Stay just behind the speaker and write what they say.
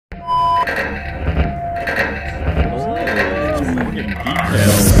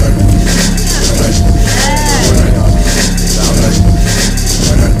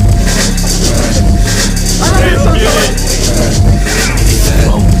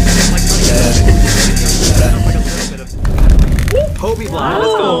Hobie block.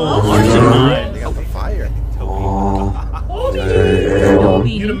 Let's go. They got the fire.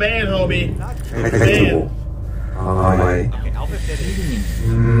 You the man, Hobie.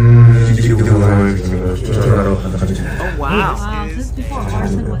 Oh wow. Wow, this is before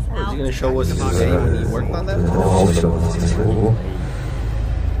Arson was out. Is he gonna show us his game when he worked on that?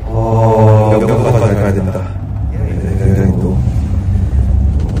 명령까지 가야 된다. 굉장히 또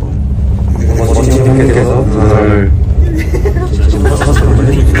선생님께서 그걸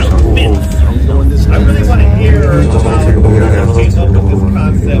I really want to hear this concept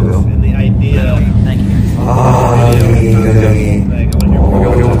and the idea. 굉장히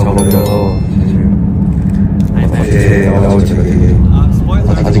어려운 작업이라서 어제 나올 때가 되게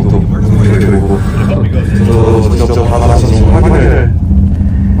아직도 눈물이 들고 저도 직접 받아서 확인을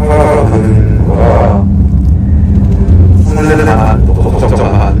하러 가는 거라 설레는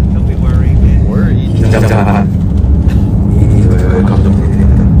걱정한 긴장한 이 감정들이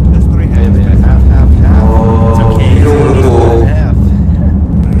됩니다. 이론으로도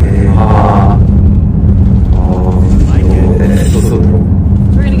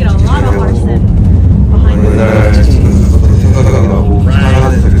We're gonna get a lot of Arson behind us. 옛날 생각이 나고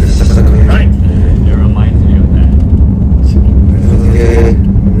살아가면서 이렇게 시작하는 It reminds me of that.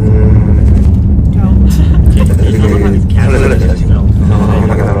 되게 설레는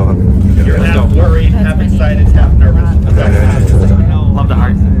편하게 날아가는 You're half worried, half excited, half nervous. Love the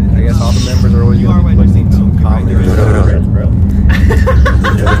heart. I guess all the members are always going to be listening to comedy.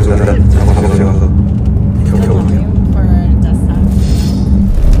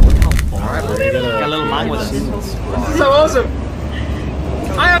 Got a little line with us. This is so awesome.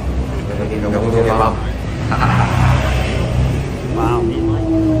 Wow.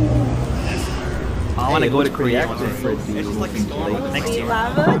 I want to go to Korea for next year.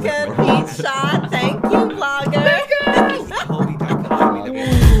 Love a good heat shot. Thank you, vlogger. Oh my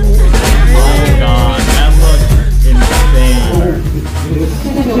god, that looks insane.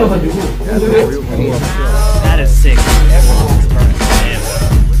 That is sick.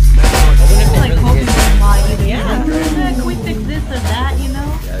 Like Kobe's like, yeah, can we fix this or that, you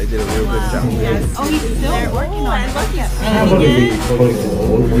know? Yeah, they did a real good job. Yes. Oh, he's still working on it. Look at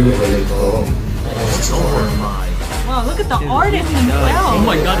Wow, look at the artist himself. Oh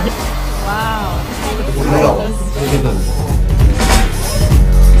my god. Wow.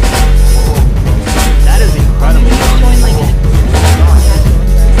 That is incredible. He's showing like an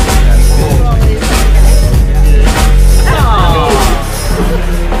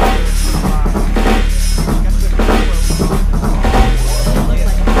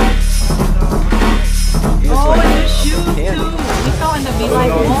Oh, and the shoes too. We saw in the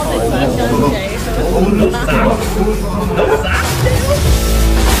V-Live all the he's done, Jay.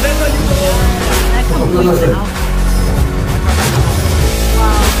 That completes the outfit.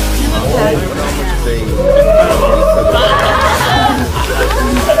 Wow, he looks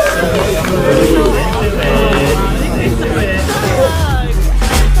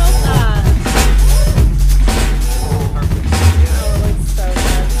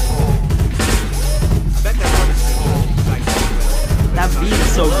That beat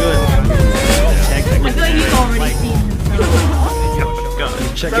is so good. I feel like he's already seen himself.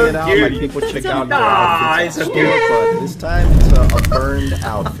 Checking it out, like people check out their outfits. It's cute, but this time it's a burned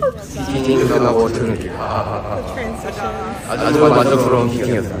outfit. 끝나고 어떻게 아주 만족스러운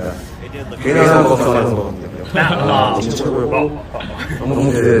피팅이었습니다. 괜한 거 하는 거 진짜 최고였고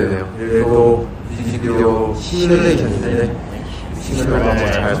너무 기대되네요. 그리고 뮤직비디오 시뮬레이션인데 시뮬레이션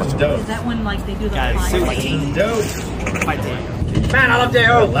한번 잘 봤죠. Is that when like they do the fight? Dope. Man, I love A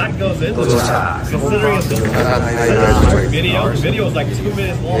jhope. lot goes into it. Considering it's a video is like 2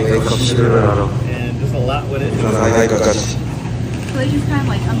 minutes long. And there's a lot with it. 하이까지 So they just kind of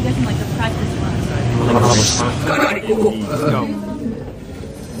like, I'm guessing like the practice run.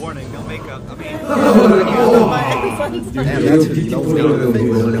 Warning, no makeup. I mean, Damn, that's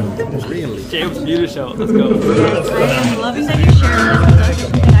really. James Beauty Show. Let's go. I am loving that you're sharing this with us.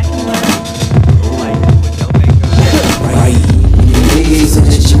 And I can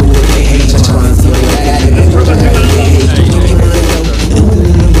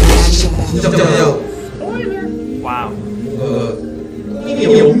Wow.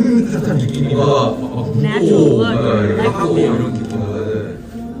 힘이 없는 듯한 느낌과 natural look. 이런 기분은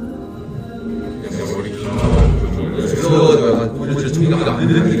그래서 약간 오히려 정리가 안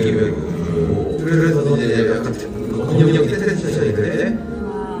되는 느낌이에요. 그래서 이제 약간 건영력 텐션인데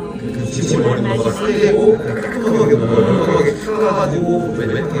그 지금 머리 뭔가 살리고 꼼꼼하게 풀어가지고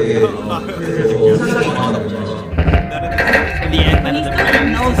매매하게 살살 In the end, But he still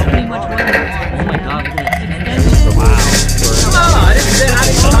knows pretty much what he wants. oh my god. I didn't say I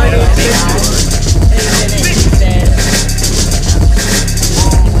didn't try to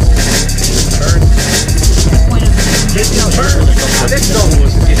This song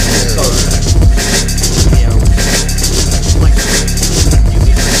was getting so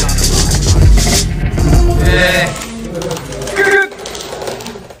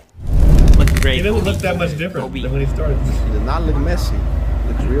Looks great. It doesn't look that much different than when he started. It does not look messy. It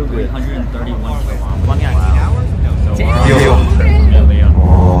looks real good. 131 wow. So Is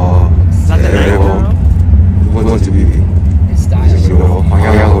that the night? 두 번째 비비 지금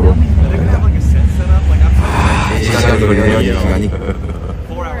방향으로 시간으로 시간이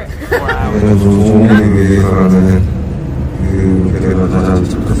그래서 좋은 위해서라는 그 그대로 다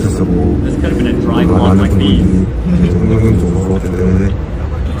착각했었고 This could have been a dry one like these. 성능적으로 때문에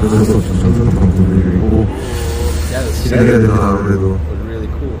그래서 전선한 방법이고 기대되다 그래도 was really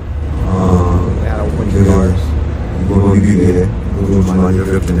cool. 아 They had a winter 제가 doors. 이거 리뷰에 너무 좀 많이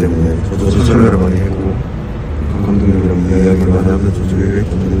어렵기 때문에 저도 참여를 많이 했고 감독님이랑 이야기를 많이 하면서 조절을 했기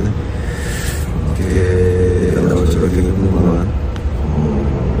때문에 어떻게 나올지가 되게 궁금한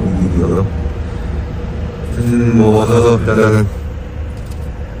리뷰고요. 뭐 와서 일단은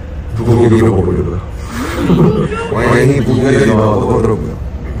부고기를 먹으려고요. 와인이 부고기를 먹으더라고요.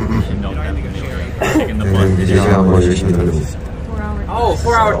 네, 제가 한번 열심히 달리고 있습니다. Oh,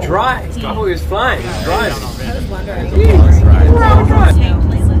 4-hour drive. Oh, he was fine. He was driving.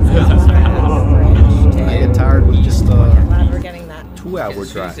 I get tired with just Glad we're getting that. 2-hour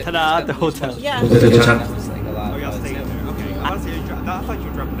drive. Ta-da! The hotel. Yeah. 도착.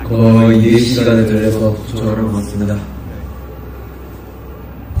 거의 4시간을 달려서 도착하러 왔습니다.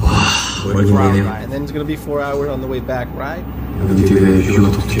 와, 멀긴 멀네요. And then it's gonna be 4 hours on the way back, right? 여기 되게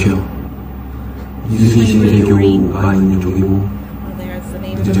뷰가 독특해요. 이순신대교가 있는 쪽이고 Oh, there's the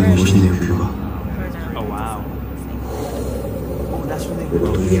name of the 굉장히 bridge. 멋있네요, 뷰가. Oh wow.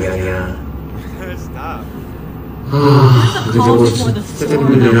 동네 아니야. Stop. 그리고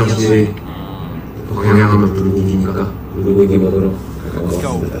스태프분들이랑 같이 방향하면 분위기니까 물고기 먹으러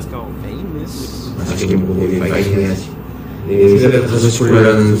가까웠습니다. Famous. 맛있게 먹고 우리 파이팅 해야지. 내일 새벽 5시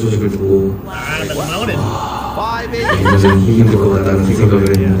출발하는 소식을 듣고 Ah, the mountain. 5 a.m. 굉장히 힘들 것 같다는 생각을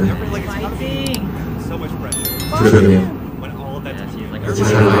했는데 Fighting. So much pressure. 두렵네요. When all of that 같이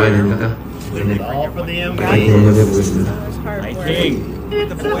살아가야 되니까 all for the M 파이팅 한번 해보겠습니다. It was hard work. Fighting.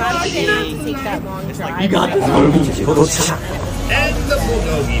 Glad we didn't take that long drive. You got this. 도착! and the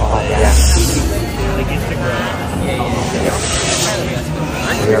bulgogi place. It gets to grow.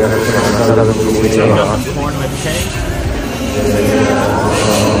 우리가 살아가는 물고기 있잖아. Corn with cake.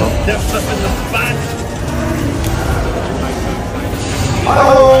 Steps up in the spot.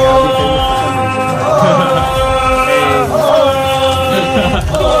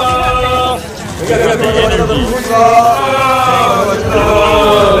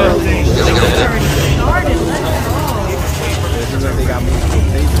 They got multiple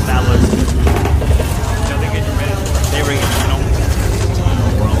pages. That looks. They were, you know,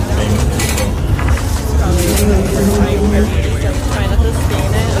 world famous. Trying to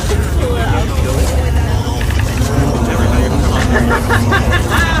sustain it. Pull it out.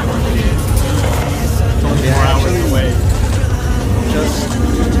 4 hours away. Just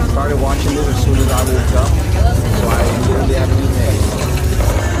started watching this as soon as I woke up. So I immediately have to eat eggs.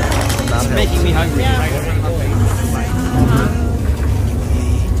 It's making me hungry.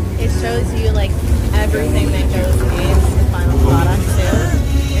 It shows you like everything that goes into the final product too,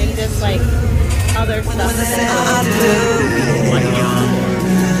 and just like other stuff that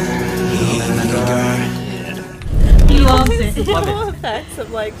He loves it. the effects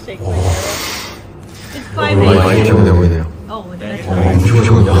of like shaking my hair. It's 5 많이 a.m. 피곤해 보이네요. Oh, that's 엄청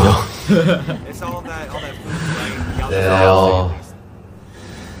피곤해요. It's all that food. 네,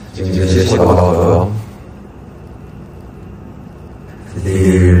 지금 이제 3시가 가까워요.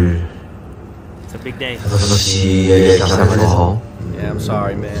 내일 It's a big day. 5시에 시작해서 Yeah, I'm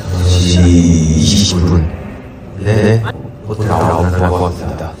sorry, man. 5시 20분에 호텔 아웃라고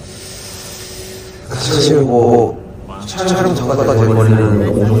왔습니다. 사실 뭐 촬영 전까지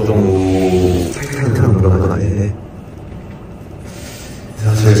걸리는 5분 정도 택배는 그런 건 아닌데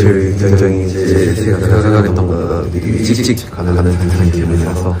사실 굉장히 제가 생각했던 것보다 되게 일찍 가능한 상상이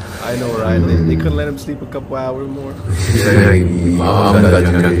들면서 I know, right? They couldn't let him sleep a couple hours more. 이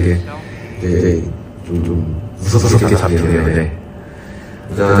마음가짐이라는 게 되게 좀 무섭게 잡히네요. 네.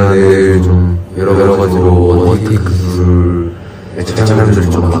 내일 좀 여러 가지로 원테이크의 촬영들이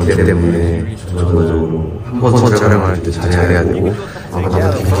좀 많기 때문에 전반적으로 한 번 촬영할 때 잘해야 되고 아마 되게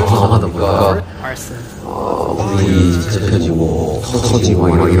하다 보니까 물이 채쳐지고 터지고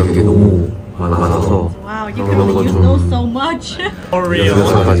이런 게 너무 많아서 Wow, you can only use those so much.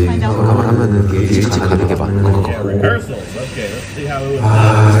 여기서까지 생각을 하면은 일찍 가는 게 맞는 것 같고 Rehearsals. Okay, let's see how it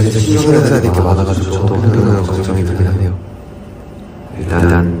was. 진짜 신경 써야 될 게 많아가지고 저도 한편으로는 걱정이 되긴 하네요.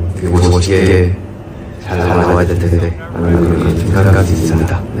 일단 되게 멋지게 잘 나와야 될 텐데 라는 그런 생각이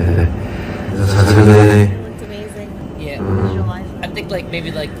있습니다. 네네. 그래서 자신의 It's amazing. Yeah. I think like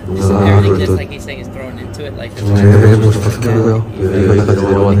maybe like just everything just like he's saying is thrown into it like 좀 해보고 싶었고요. 여기까지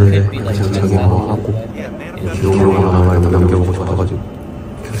내려왔는데 자기 뭐 하고 기록으로 남아있는 남겨보고 싶어가지고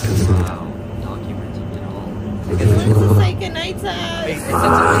It's like a nighttime. it's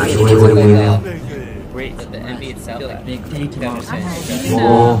such a really great but the envy itself like big day tomorrow. Eating a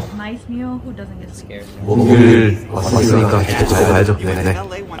nice meal, who doesn't get scared? 목요일 왔으니까 잘 가야죠. 네네.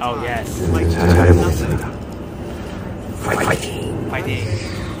 Oh yes. 잘 잘해보겠습니다. 파이팅! Fighting.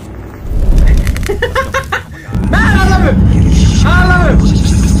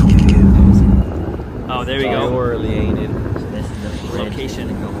 Oh, there we go. Orally ain't it? Location.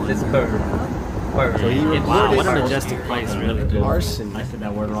 This bird. So he Wow, recorded what a majestic place, really. arson. I said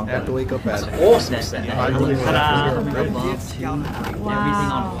that word wrong. I have to wake up at Awesome. Ta-da. Everything on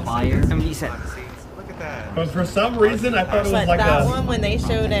fire. I mean, he said. But for some reason, I thought it was But like that a one when they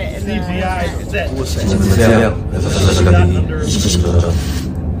showed it in the CGI set. 안녕하세요. 6시간 뒤 20분 전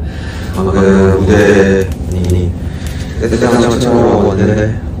방금 무대니 떼장을 처음 왔는데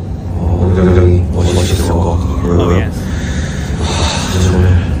굉장히 멋있었던 것 같고요. Oh yes.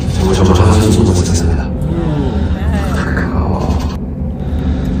 정말 한숨도 못 잤습니다.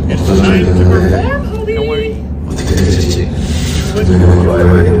 어떤 점이 되는데 어떻게 될지 눈으로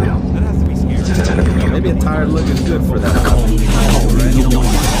알아야겠네요. 잘해볼게요. Maybe a tired look is good for that.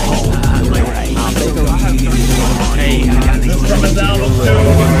 Hey, I got these From his album too.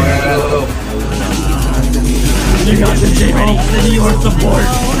 You got the J ready. Send your support.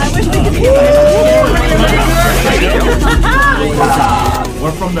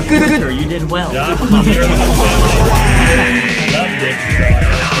 We're from the future. You did well. Yeah, I'm here. Loved it.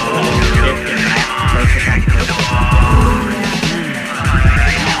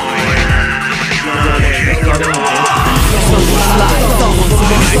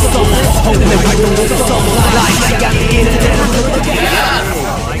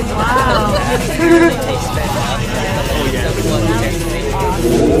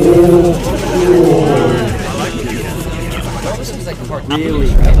 Really?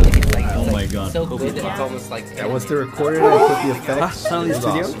 Oh my god. So good that it's almost like Yeah, once they recorded it and put the effects, it was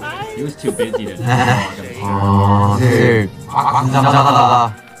awesome. He was too busy to. 사실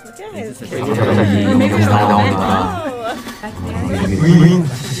광장자가 Maybe 나오니까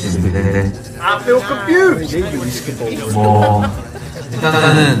I feel confused. 뭐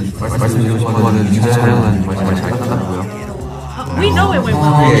일단은 말씀드리고 싶은 거는 뮤직 촬영은 정말 잘 끝났고요. We know it went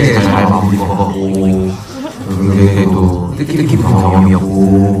well. 되게 잘 마무리하고 굉장히 또 뜻깊은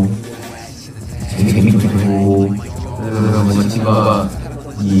경험이었고 재밌기도 그래서 뭔가 제가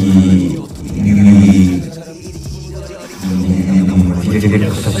이 디렉트를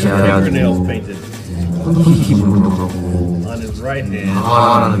같이 해야 되고 콘티티브로 그러고 On his right hand.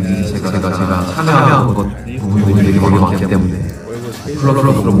 강화라는 게 제가 참여한 것 부분들이 되게 많기 때문에 플러로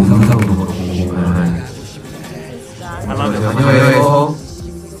영상도 그렇고 참여해서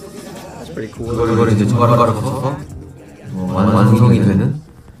그걸 이제 조가라가라 써서 완성이 되는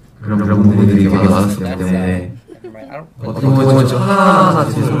그런 부분들이 되게 많았기 때문에 어떻게 보면 하나하나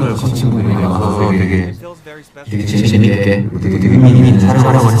제 손을 거친 부분이 많아서 되게 재밌게 되게 의미 있는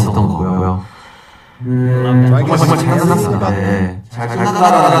촬영을 했었던 거고요. 정말 잘 끝났습니다. 네. 잘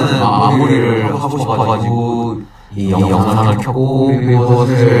끝났다라는 마무리를 하고 싶어가지고 이 영상을 켰고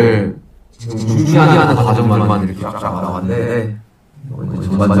그것을 준비하는 과정만 이렇게 쫙 나왔는데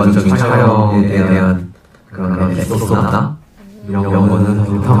전반적인 촬영에 대한 그런 에피소드나 이런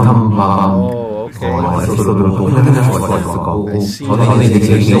거는 평탄 마음 에피소드로 또 현장할 수가 있을 거고 저는 이제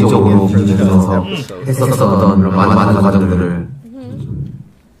개인적으로 빌리면서 했었던 많은 과정들을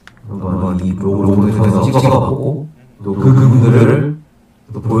한번 이 로고를 통해서 찍어보고 또 그분들을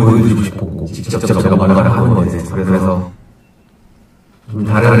또 보여드리고 싶었고 직접 제가 말을 하는 거에 대해서 그래서 좀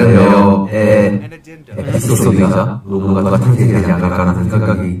다른 레어의 에피소드이자 로고가 탄생되지 않을까라는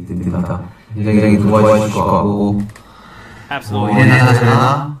생각이 듭니다. 굉장히 좋아해 주실 것 같고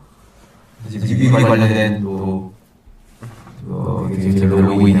이래나 뮤비 관련된 또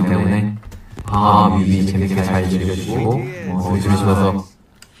로고이기 때문에 뮤비 재밌게 잘 즐겨주시고 들으시면서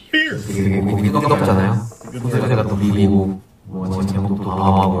되게 곡이 뜨겁잖아요. 소재가 또 미고 뭐 제목도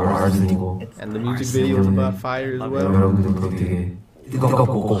방황하고 알슨이고. And the music video is about fire as well. 여러분들도 되게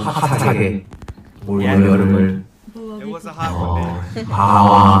뜨겁고 핫하게 올 여름을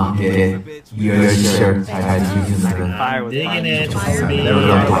방황하게 열시절 잘 즐기는 그런 Digging it. Never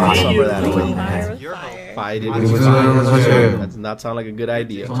thought about summer that way. Fire. Fire. That does not sound like a good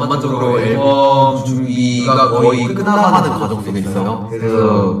idea. 전반적으로 앨범 준비가 거의 끝나가는 과정 속에 있어요.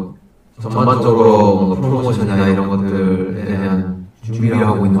 그래서 전반적으로 뭔가 프로모션이나 이런 것들에 대한 준비를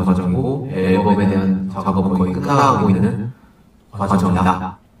하고 있는 과정이고 앨범에 대한 작업은 거의 끝나가고 있는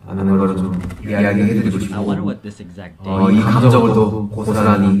과정이다 라는 걸 좀 이야기해드리고 싶고 이 감정을 또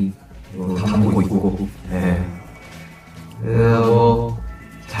고스란히 담고 있고 그래서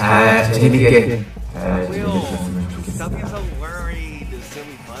잘 재밌게 잘 즐겼으면 좋겠습니다.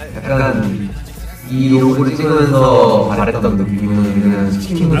 약간 이 로고를 찍으면서 말했던 느낌은 그냥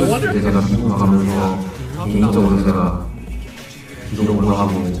치킨을 먹을 때 제가 미국 가면서 개인적으로 제가 기록을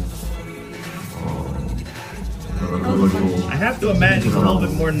하고 I have to imagine it's a little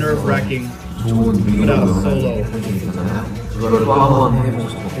bit more nerve-wracking 좋은 without a 미국으로 solo. 있잖아요. 그걸 또 한번 해보고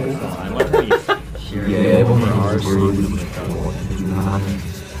싶었고 이 앨범을 보여드리고 싶다고 하는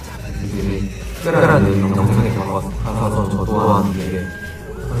되게 특별한 영상에 가서 저 또한 되게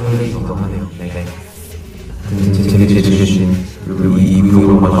설레이기도 하네요. 재밌게 즐겨주신 그리고 이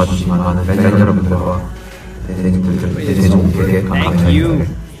브이로그를 봐주신 많은 팬 여러분들과 대중들께 감사합니다.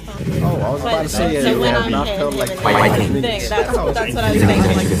 Oh, I was about to say it. So It went have on not him felt and like then five thing. minutes. That's what I was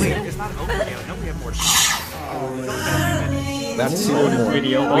thinking. That's Cedar Moore.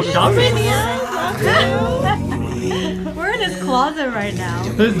 We're in his closet right now.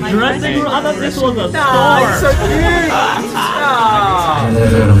 This dressing room, I thought this was a store.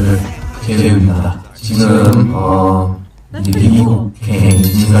 안녕하세요 여러분들, 제이입니다. 지금 이제 미국 개인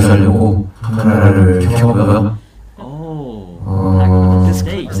진행을 하려고 카메라를 켜고요.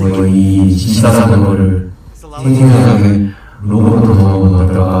 이 지시사하는 거를 생생하게 로봇으로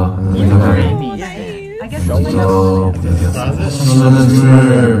만들어가 하는 생각을 사실은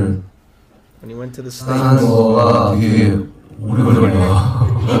술 When he went to the 하는 States. 거가 되게 오래 걸려요.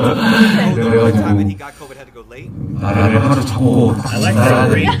 그래가지고 나를 하루 자고 나야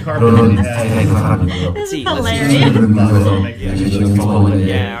돼 그런 스타일의 사람이고요. This is hilarious. 그런 면에서 지금 경험을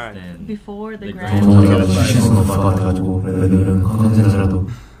Before the 경험을 grand. 주실 수는 없을 것 같아가지고 그래도 이런 컨텐츠라도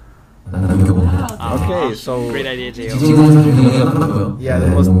남겨봅니다. Okay, so 지금은 사실 경기가 끝났고요.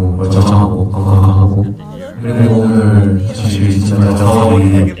 너무 멀쩡하고 건강하고 그리고 오늘 사실 진짜 저희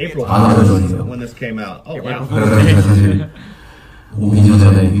안 헤어졌어요. When this came out. Oh wow. 그래서 사실 오기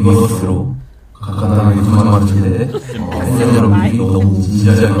전에 유니버스로 간단하게 유튜브만 했는데 팬 여러분들이 너무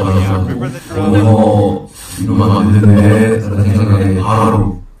진지하게 받아서 이러면 안 되네 라는 생각에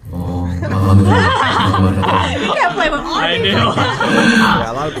바로 You can't play with all these. yeah,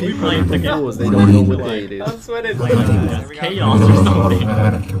 a lot of people are fools. They don't know what day it is.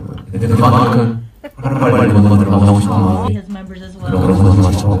 그만큼 빨리빨리 원만들 만나고 싶은 마음이 His members as 그런 well. 것도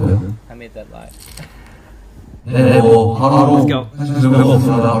많죠. I made that live. 네, 뭐 바로 사실 별거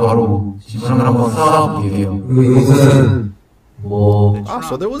없습니다. 바로 집을 한번 쌓아볼게요. 그리고 이곳은 뭐 Oh,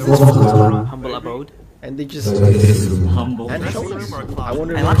 so there was this food, Humble abode. and they just Humble. and shoulders. I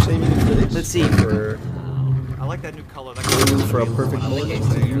wonder if they're saving it for this. Let's see. For, I like that new color. That for a perfect moment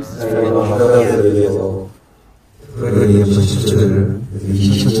to use this 저희가 for. 마다들을 위해서 그들이 입은 셔츠들을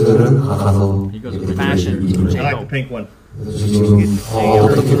이 셔츠들은 가서 Fashion. I like the pink one. 지금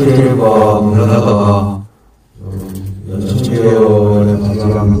어떻게 팬들과 문화다가 연천 계열의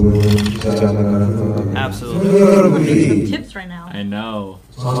바지감을 주지 않을까라는 생각이 Absolutely. 여러분들이 Tips right now. I know.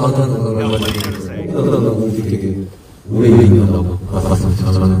 사는 그런 것들이 공이 되게 오래 있는다고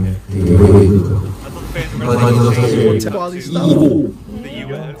봤습니다. 저는 되게 오래 있고요. 하지만 사실 Quality stuff.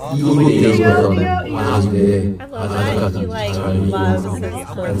 이거에 대해서 아는데 I love that he like loves his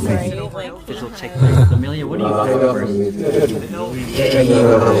clothes, right? Like Visual check. Amelia, what do you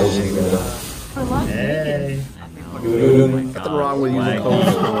Hey. Nothing wrong with using clothes.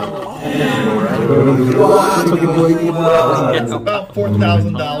 It's about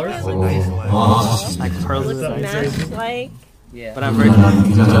 $4,000. Like pearls what's and it match like? Yeah. But I'm very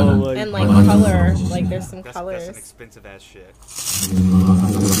And like color, like there's some colors. expensive ass shit.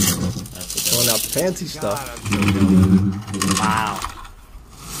 Throwing out fancy stuff. wow.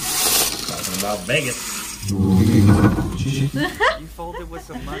 Talking about Vegas. You folded with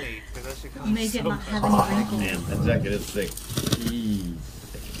some money because that shit costs Make it so not much. have any wrinkles. Damn, that jacket is thick.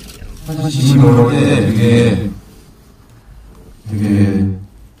 사실 이게 되게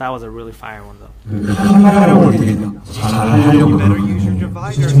That was a really fire one though. 활용을 되게 잘 하려고 Better use your 그러거든요.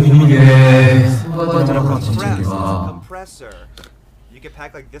 이게 순간이랑 같이 저기가 You can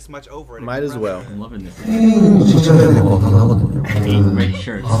pack like this much over it. Might as well. I'm loving this. 진짜 해야 될 것 같긴 하거든요. Great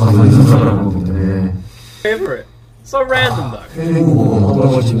shirt. 아까 있는 사람이라고 보는데 Favorite. So random though. 페이고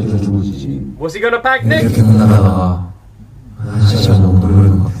어떤 걸 챙겨서 좋을지 What's he gonna pack next? 이렇게 끝나다가 진짜 너무 노래를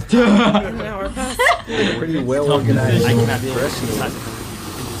것 같아. Pretty well organized. I cannot do Professional.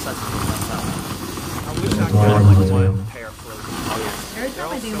 Every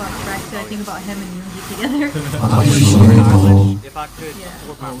time I think about Shrek, I think about him and Yoongi together. 아, 다시 주문해서 If I could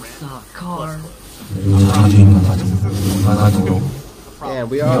afford my rent. Car. 자주 입는 바지 가지고 Yeah,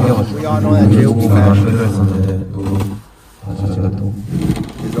 we all know that jhope fashion 했었는데 또 바지가 또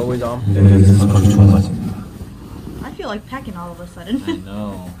is always on. 여기서 아주 좋은 바지입니다. I feel like packing all of a sudden. I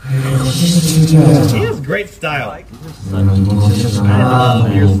know. He has great style. I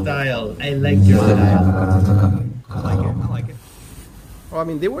love your style. I like your style. I like it. Well, I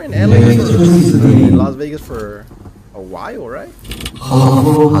mean, they were in LA in Las Vegas for a while, right?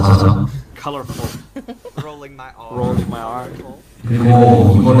 Colorful. Rolling my R. Rolling my R.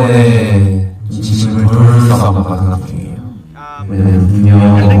 그리고 이번에 짐을 덜 싸고 생각 중이에요. 왜냐면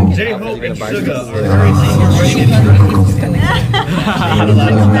분명 J-Hope and Suga are very senior.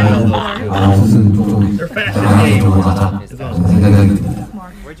 무슨 좀 They're fashion 쪽으로 가자 생각이 듭니다.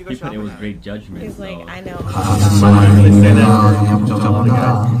 Where'd you go He put it shopping was at? great judgment. He's like, I know. 그냥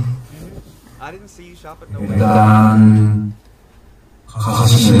복잡합니다. I didn't see you shop at nowhere. 일단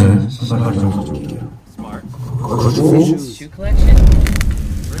가시신을 선택할 정도 중이에요. Smart. 그리고 Shoe collection?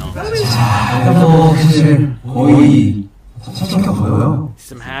 뭐 사실 거의 착착해 보여요.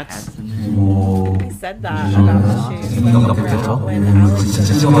 Some hats. 뭐 He said that about the shoes when 생각보다 we were 그렇죠. out when I was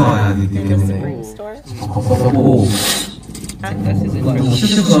진짜 챙겨가야 하기 in the 때문에 Supreme store. 걷고 That's his 그리고 interest.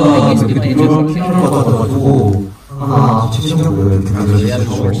 시스가 되게 필요할 것 같아가지고 하나 챙겨보여요. 이렇게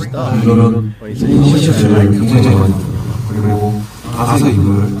만들어주셔서 이거는 티셔츠를 굉장히 많이 입어요. 그리고 가서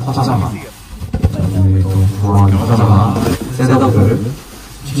입을 화자마 그다음에 또 좋아하는 화자마 셋업을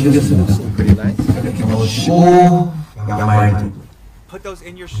챙겼습니다. 그리고 이렇게 넣으시고 양말도 Put those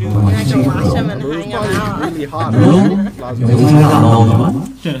in your shoe. And I can wash them and It was hang them probably out. really hot. Las Vegas. 영상이 안 나오지만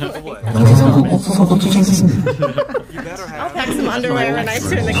What? 영상 없어서 또 챙겼습니다. You better I'll have. pack some underwear when I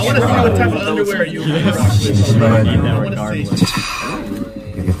turn the I want to see what camera type on. of underwear you rock with. I want to see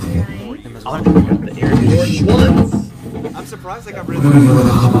이렇게 되게 the Air Jordan ones. I'm surprised I got rid 그리고 of it.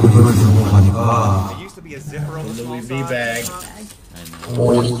 이거는 가방 이걸 들고 가니까 It used to be a zipper on the small Louis V side. bag. A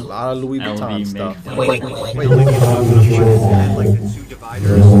lot of Louis LV Vuitton made stuff. them. Like the two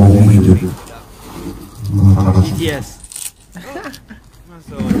dividers. BTS.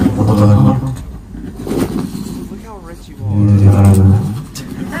 So, look how rich you are. 대단한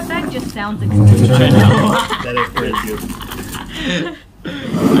That bag just sounds expensive. I know. That is pretty good.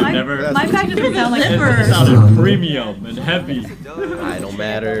 Never. My bag doesn't sound like It fur. sounded premium and heavy. I don't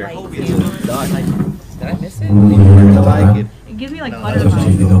matter. Did I miss it? I like it. It gives me like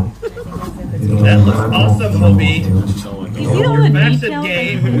butterflies. That looks awesome, Hobie. You see all the Massive details?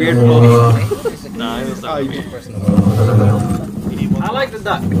 game. Weird Nah, it was Oh, you- I like the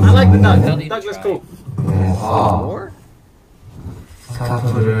duck. I like the duck. Duck looks cool. More?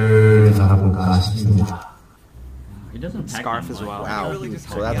 스카프를 달아볼까 싶습니다. He doesn't pack Scarf them as much. well. Wow. Really just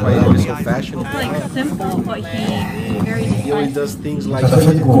So that's hang why out. he's so fashionable. It's like simple, but he very He always decisive. does things like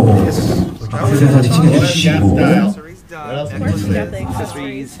찾고 this. 세상에 챙겨주시고 Style. Accessories done. else? Of course, you got the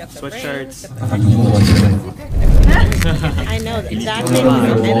accessories, got the Sweatshirts. I know that Jack made me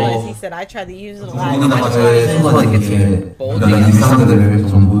some endless. He said I tried to use it a lot. 동남아시아의 순간 이렇게 우리가 일상들을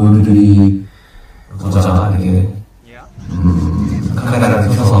좀 보여드리고자 이렇게 Yeah. 카메라를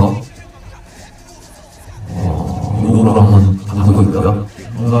켜서 요거로 한번 담고 있고요.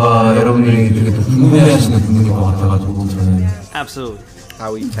 뭔가 여러분들이 되게 또 궁금해하시는 분들일 것 같아가지고 저는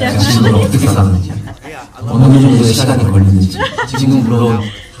How he 자신을 어떻게 쌓는지 Yeah. I love 어느 정도의 시간이 걸리는지 지금 물론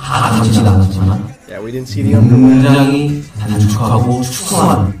다 담진 않았지만 Yeah, we didn't see the underwear. 굉장히 단축하고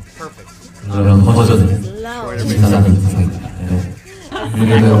축소한 perfect. 그런 버전을 진단하는 생각입니다.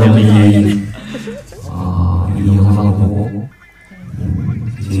 그래서 여러분이 이 영상을 보고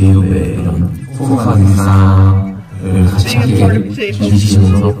제이홉의 이런 소속한 일상을 같이 함께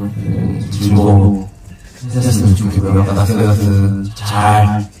즐기시면서 즐거운 하셨으면 좋겠고요. 라스베가스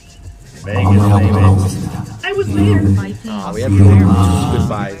잘 마무리하고 돌아오겠습니다. We have two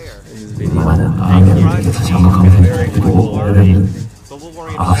goodbyes in this video. 많은 아이들에게 다시 한번 감사드리고 여러분들 But we'll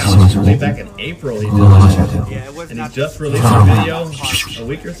worry 아, about 하지 that. 마시고 Way back in April, he did 건강하셔야 that. 돼요. Yeah, it was And he not just released a video a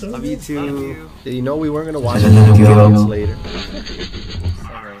week or so. Love you too. Did you know we weren't gonna watch 잘 it 다녀올게요. months later?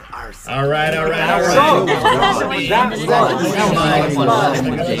 All right. That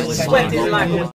was sweating like